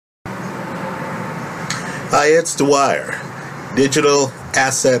Hi, it's Dwyer.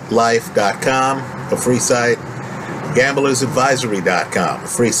 DigitalAssetLife.com, a free site. GamblersAdvisory.com, a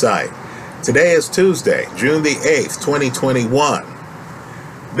free site. Today is Tuesday, June the 8th, 2021.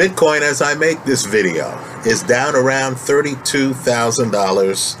 Bitcoin, as I make this video, is down around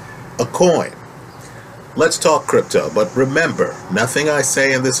 $32,000 a coin. Let's talk crypto, but remember, nothing I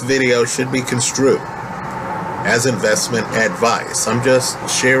say in this video should be construed as investment advice. I'm just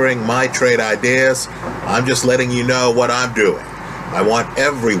sharing my trade ideas. I'm just letting you know what I'm doing. I want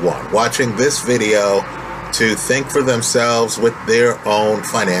everyone watching this video to think for themselves with their own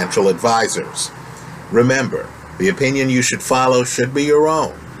financial advisors. Remember, the opinion you should follow should be your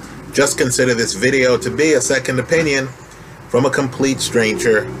own. Just consider this video to be a second opinion from a complete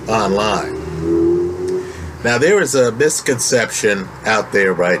stranger online. Now, there is a misconception out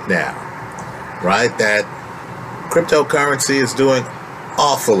there right now, right, that cryptocurrency is doing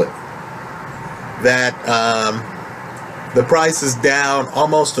awfully, that the price is down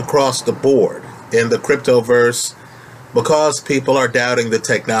almost across the board in the cryptoverse because people are doubting the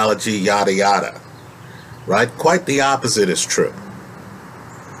technology, yada yada, right? Quite the opposite is true.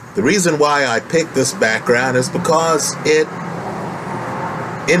 The reason why I picked this background is because it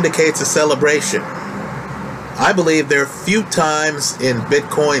indicates a celebration. I believe there are few times in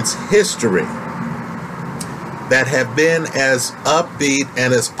Bitcoin's history that have been as upbeat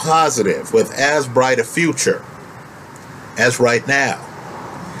and as positive with as bright a future as right now.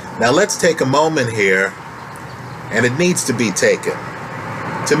 Now let's take a moment here, and it needs to be taken,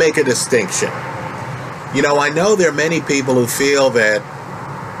 to make a distinction. You know, I know there are many people who feel that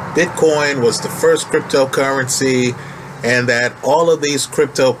Bitcoin was the first cryptocurrency and that all of these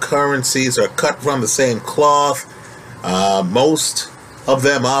cryptocurrencies are cut from the same cloth. Most of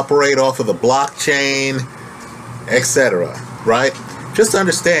them operate off of the blockchain, etc. Right? Just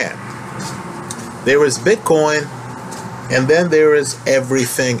understand, there is Bitcoin and then there is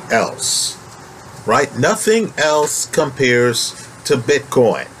everything else. Right? Nothing else compares to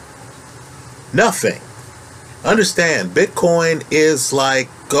Bitcoin. Nothing. Understand, Bitcoin is like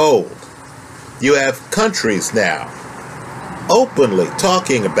gold. You have countries now openly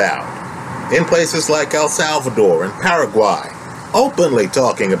talking about, in places like El Salvador and Paraguay, openly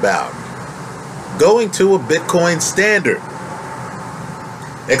talking about going to a Bitcoin standard,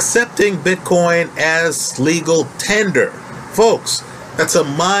 accepting Bitcoin as legal tender. Folks, that's a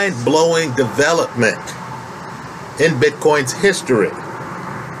mind-blowing development in Bitcoin's history.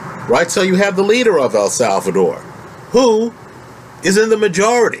 Right? So you have the leader of El Salvador, who is in the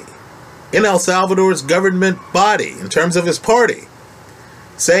majority in El Salvador's government body in terms of his party,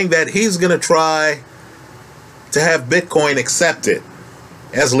 saying that he's going to try to have Bitcoin accepted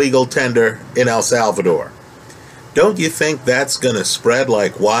as legal tender in El Salvador. Don't you think that's going to spread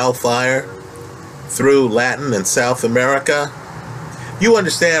like wildfire through Latin and South America? You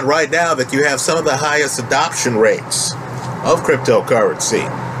understand right now that you have some of the highest adoption rates of cryptocurrency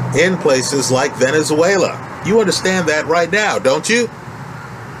in places like Venezuela. You understand that right now, don't you?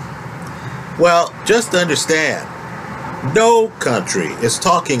 Well, just understand, no country is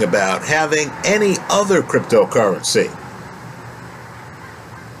talking about having any other cryptocurrency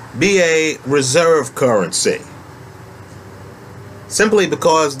be a reserve currency, simply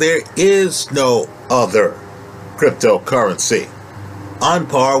because there is no other cryptocurrency on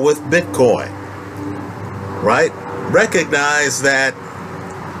par with Bitcoin, right? Recognize that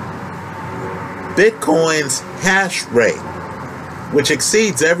Bitcoin's hash rate, which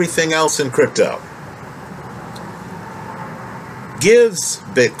exceeds everything else in crypto, gives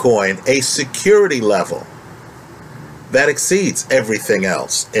Bitcoin a security level that exceeds everything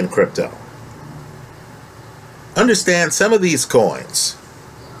else in crypto. Understand, some of these coins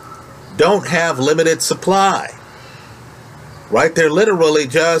don't have limited supply, right? They're literally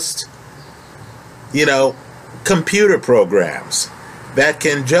just, computer programs that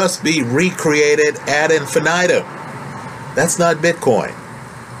can just be recreated ad infinitum. That's not Bitcoin.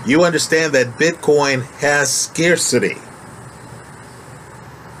 You understand that Bitcoin has scarcity,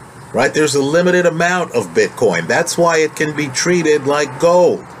 right? There's a limited amount of Bitcoin. That's why it can be treated like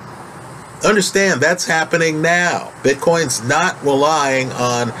gold. Understand, that's happening now. Bitcoin's not relying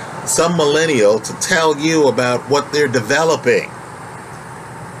on some millennial to tell you about what they're developing,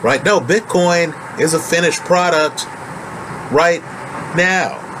 right? No, Bitcoin is a finished product right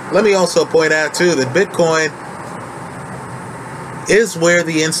now. Let me also point out, too, that Bitcoin is where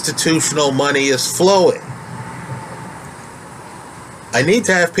the institutional money is flowing. I need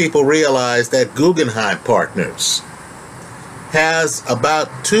to have people realize that Guggenheim Partners has about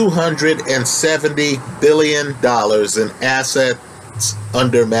 $270 billion in assets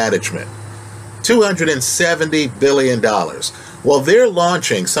under management. $270 billion. Well, they're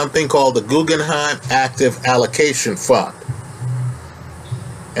launching something called the Guggenheim Active Allocation Fund.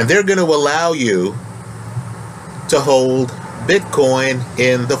 And they're going to allow you to hold Bitcoin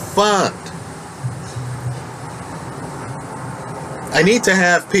in the fund. I need to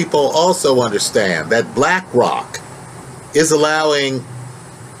have people also understand that BlackRock is allowing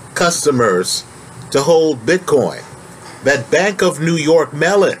customers to hold Bitcoin. That Bank of New York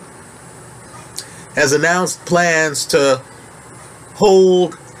Mellon has announced plans to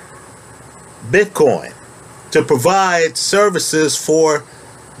hold Bitcoin to provide services for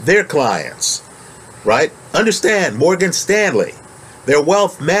their clients, right? Understand, Morgan Stanley, their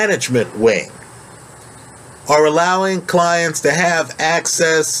wealth management wing, are allowing clients to have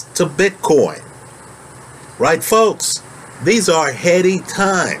access to Bitcoin. Right, folks? These are heady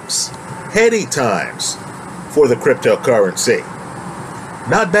times for the cryptocurrency.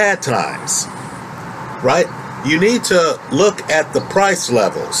 Not bad times, right? You need to look at the price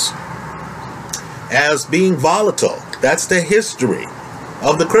levels as being volatile. That's the history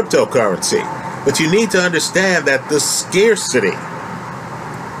of the cryptocurrency. But you need to understand that the scarcity,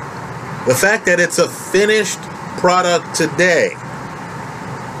 the fact that it's a finished product today,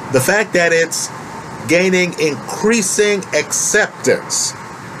 the fact that it's gaining increasing acceptance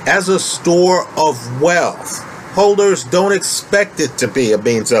as a store of wealth. Holders don't expect it to be a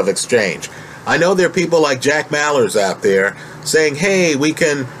means of exchange. I know there are people like Jack Mallers out there saying, hey, we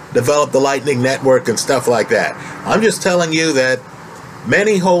can develop the Lightning Network and stuff like that. I'm just telling you that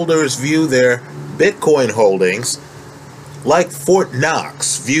many holders view their Bitcoin holdings like Fort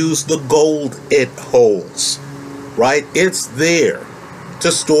Knox views the gold it holds, right? It's there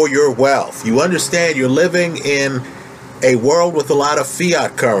to store your wealth. You understand you're living in a world with a lot of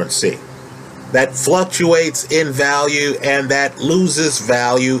fiat currency that fluctuates in value and that loses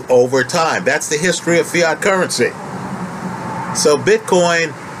value over time. That's the history of fiat currency. So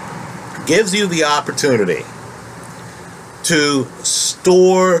Bitcoin gives you the opportunity to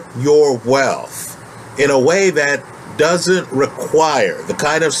store your wealth in a way that doesn't require the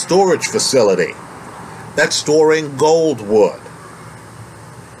kind of storage facility that's storing gold would.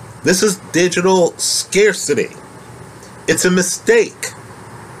 This is digital scarcity. It's a mistake,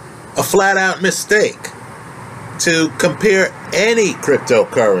 a flat-out mistake, to compare any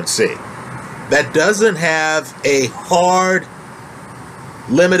cryptocurrency that doesn't have a hard,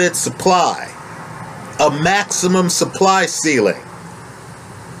 limited supply, a maximum supply ceiling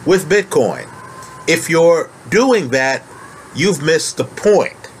with Bitcoin. If you're doing that, you've missed the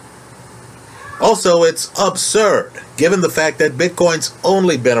point. Also, it's absurd, given the fact that Bitcoin's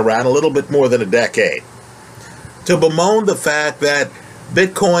only been around a little bit more than a decade, to bemoan the fact that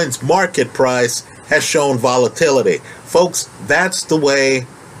Bitcoin's market price has shown volatility. Folks, that's the way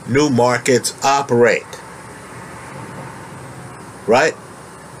new markets operate. Right?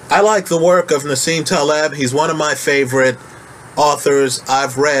 I like the work of Nassim Taleb. He's one of my favorite authors.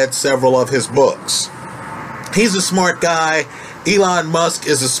 I've read several of his books. He's a smart guy. Elon Musk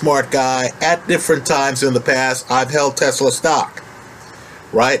is a smart guy. At different times in the past, I've held Tesla stock.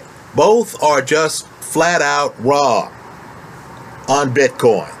 Right? Both are just flat out wrong on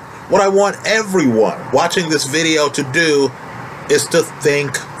Bitcoin. What I want everyone watching this video to do is to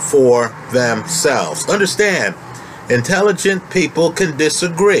think for themselves. Understand, intelligent people can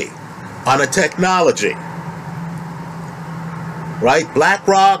disagree on a technology. Right?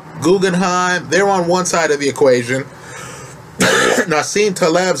 BlackRock, Guggenheim, they're on one side of the equation. Nassim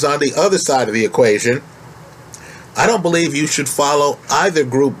Taleb's on the other side of the equation. I don't believe you should follow either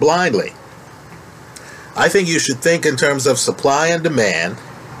group blindly. I think you should think in terms of supply and demand,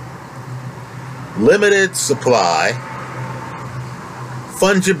 limited supply,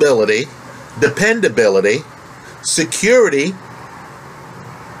 fungibility, dependability, security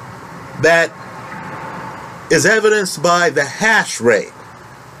that is evidenced by the hash rate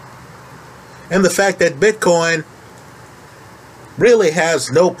and the fact that Bitcoin really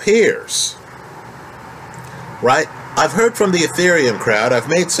has no peers. Right? I've heard from the Ethereum crowd. I've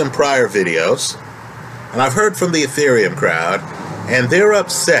made some prior videos, and I've heard from the Ethereum crowd, and they're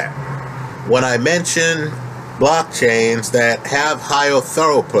upset when I mention blockchains that have higher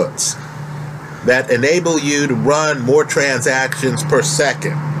throughputs, that enable you to run more transactions per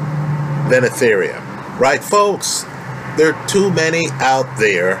second than Ethereum. Right, folks? There are too many out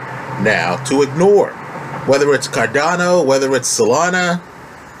there now to ignore. Whether it's Cardano, whether it's Solana,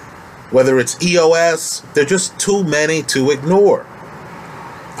 whether it's EOS, there are just too many to ignore.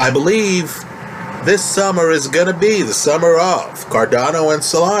 I believe this summer is going to be the summer of Cardano and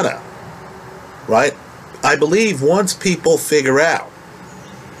Solana. Right? I believe once people figure out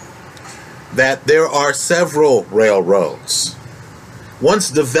that there are several railroads. Once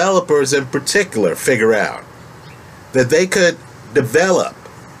developers in particular figure out that they could develop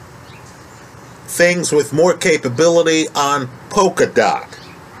things with more capability on Polkadot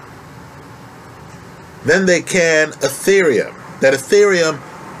than they can Ethereum, that Ethereum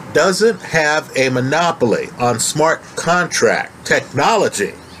doesn't have a monopoly on smart contract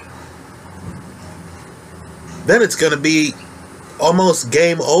technology, then it's going to be almost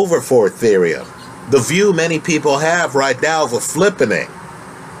game over for Ethereum. The view many people have right now of a flippening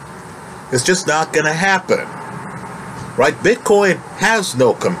is just not going to happen. Right? Bitcoin has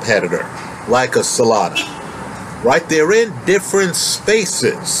no competitor like a Solana. Right? They're in different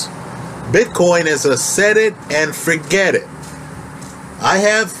spaces. Bitcoin is a set it and forget it. I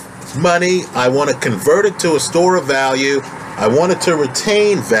have money. I want to convert it to a store of value. I want it to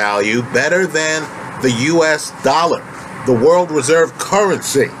retain value better than the US dollar. The world reserve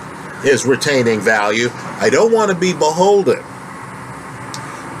currency is retaining value. I don't want to be beholden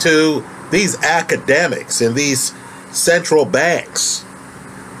to these academics and these central banks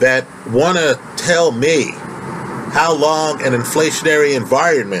that want to tell me how long an inflationary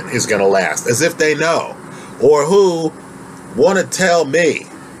environment is going to last, as if they know, or who want to tell me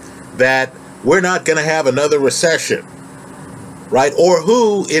that we're not going to have another recession, right? Or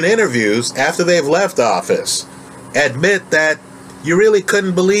who, in interviews after they've left office, admit that you really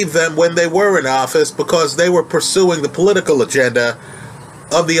couldn't believe them when they were in office because they were pursuing the political agenda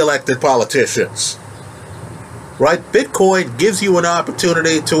of the elected politicians. Right? Bitcoin gives you an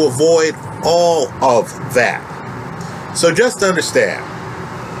opportunity to avoid all of that. So just understand,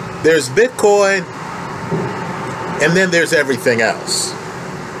 there's Bitcoin and then there's everything else.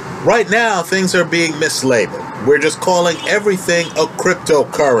 Right now, things are being mislabeled. We're just calling everything a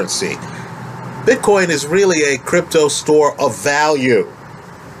cryptocurrency. Bitcoin is really a crypto store of value.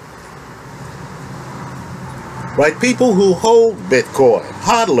 Right? People who hold Bitcoin,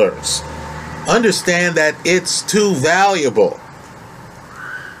 hodlers, understand that it's too valuable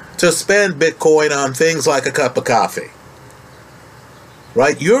to spend Bitcoin on things like a cup of coffee.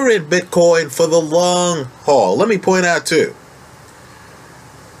 Right? You're in Bitcoin for the long haul. Let me point out, too,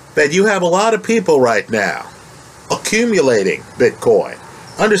 that you have a lot of people right now accumulating Bitcoin.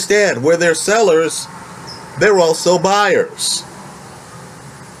 Understand, where they're sellers, they're also buyers.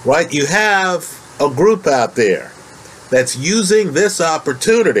 Right? You have a group out there that's using this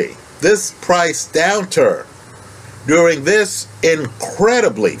opportunity, this price downturn, during this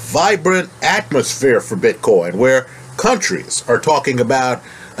incredibly vibrant atmosphere for Bitcoin, where countries are talking about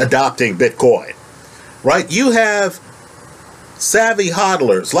adopting Bitcoin. Right? You have savvy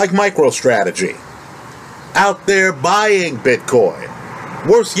hodlers like MicroStrategy out there buying Bitcoin.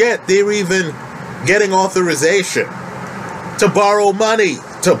 Worse yet, they're even getting authorization to borrow money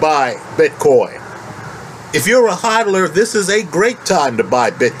to buy Bitcoin. If you're a hodler, this is a great time to buy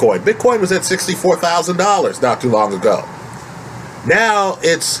Bitcoin. Bitcoin was at $64,000 not too long ago. Now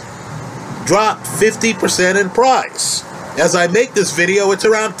it's dropped 50% in price. As I make this video, it's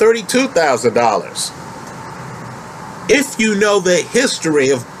around $32,000. If you know the history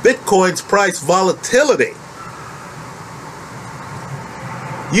of Bitcoin's price volatility,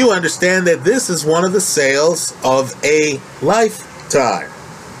 you understand that this is one of the sales of a lifetime.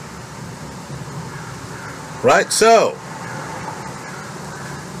 Right? So,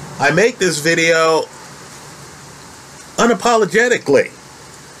 I make this video unapologetically.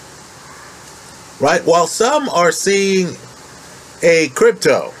 Right? While some are seeing a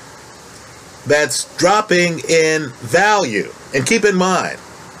crypto that's dropping in value, and keep in mind,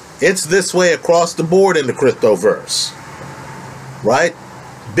 it's this way across the board in the cryptoverse. Right?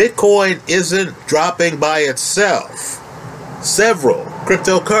 Bitcoin isn't dropping by itself. Several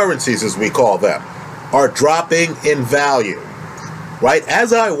cryptocurrencies, as we call them, are dropping in value. Right?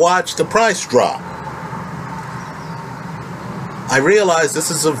 As I watch the price drop, I realize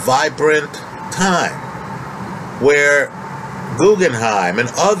this is a vibrant time where Guggenheim and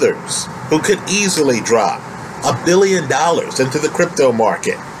others who could easily drop $1 billion into the crypto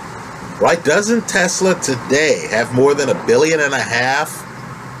market. Right? Doesn't Tesla today have more than $1.5 billion in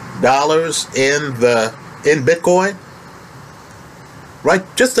Bitcoin? Right?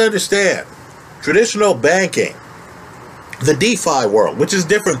 Just to understand, traditional banking, the DeFi world, which is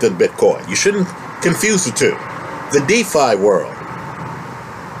different than Bitcoin, you shouldn't confuse the two. The DeFi world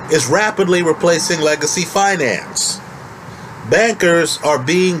is rapidly replacing legacy finance. Bankers are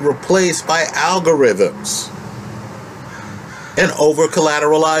being replaced by algorithms and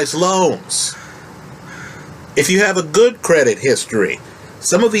over-collateralized loans. If you have a good credit history,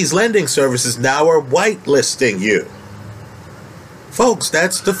 some of these lending services now are whitelisting you. Folks,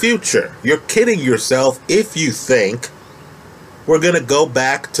 that's the future. You're kidding yourself if you think we're going to go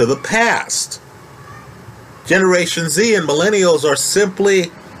back to the past. Generation Z and millennials are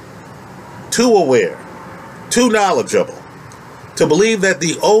simply too aware, too knowledgeable to believe that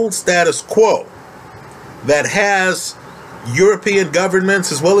the old status quo that has European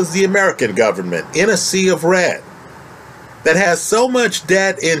governments as well as the American government in a sea of red, that has so much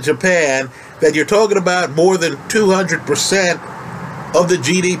debt in Japan that you're talking about more than 200% of the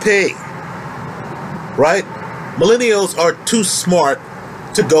GDP, right? Millennials are too smart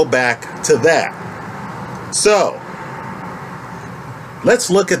to go back to that. So, let's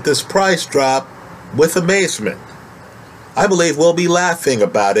look at this price drop with amazement. I believe we'll be laughing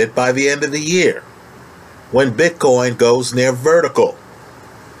about it by the end of the year when Bitcoin goes near vertical.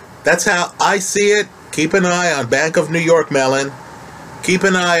 That's how I see it. Keep an eye on Bank of New York Mellon. Keep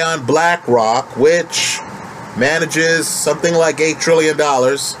an eye on BlackRock, which manages something like $8 trillion.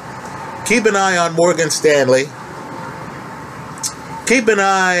 Keep an eye on Morgan Stanley. Keep an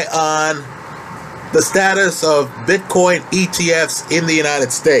eye on the status of Bitcoin ETFs in the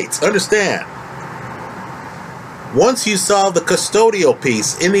United States. Understand, once you solve the custodial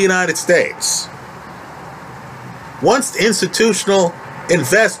piece in the United States, once institutional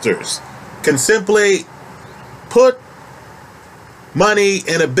investors can simply put money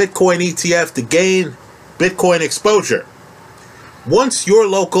in a Bitcoin ETF to gain Bitcoin exposure, once your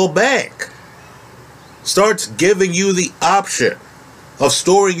local bank starts giving you the option of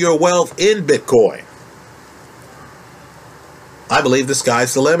storing your wealth in Bitcoin, I believe the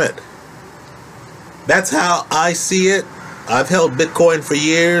sky's the limit. That's how I see it. I've held Bitcoin for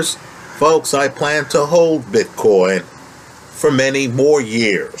years. Folks, I plan to hold Bitcoin for many more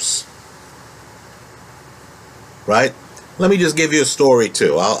years. Right? Let me just give you a story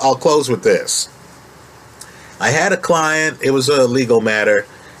too. I'll close with this. I had a client. It was a legal matter.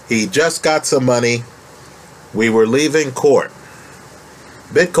 He just got some money. We were leaving court.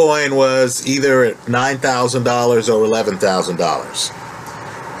 Bitcoin was either at $9,000 or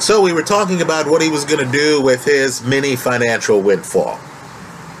 $11,000. So we were talking about what he was going to do with his mini financial windfall.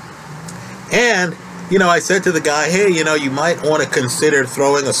 And, I said to the guy, hey, you might want to consider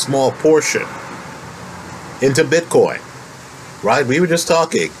throwing a small portion into Bitcoin. Right? We were just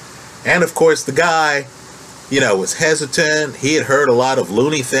talking. And, of course, the guy, was hesitant. He had heard a lot of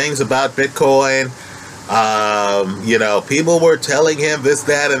loony things about Bitcoin. People were telling him this,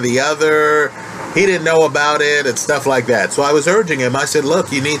 that, and the other. He didn't know about it and stuff like that. So I was urging him. I said, look,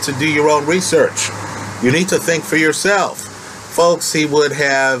 you need to do your own research. You need to think for yourself. Folks, he would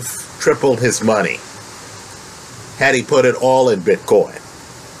have tripled his money had he put it all in Bitcoin.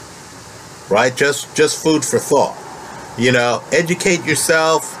 Right? Just food for thought. Educate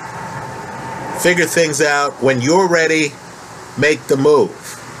yourself. Figure things out. When you're ready, make the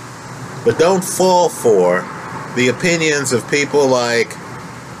move. But don't fall for the opinions of people like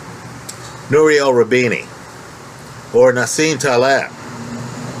Nouriel Roubini or Nassim Taleb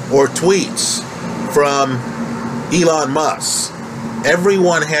or tweets from Elon Musk.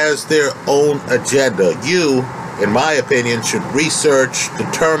 Everyone has their own agenda. You, in my opinion, should research,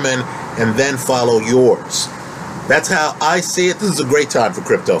 determine, and then follow yours. That's how I see it. This is a great time for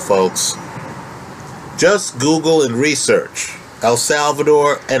crypto, folks. Just Google and research El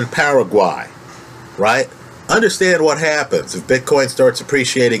Salvador and Paraguay, right? Understand what happens if Bitcoin starts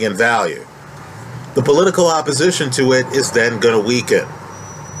appreciating in value. The political opposition to it is then going to weaken.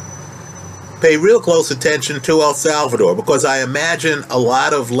 Pay real close attention to El Salvador, because I imagine a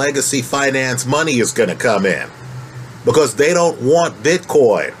lot of legacy finance money is going to come in, because they don't want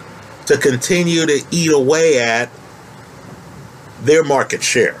Bitcoin to continue to eat away at their market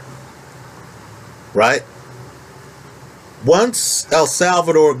share, right? Once El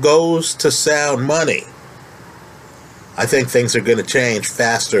Salvador goes to sound money, I think things are going to change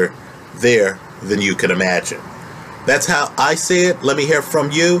faster there than you can imagine. That's how I see it. Let me hear from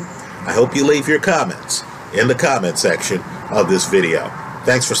you. I hope you leave your comments in the comment section of this video.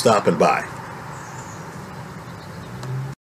 Thanks for stopping by.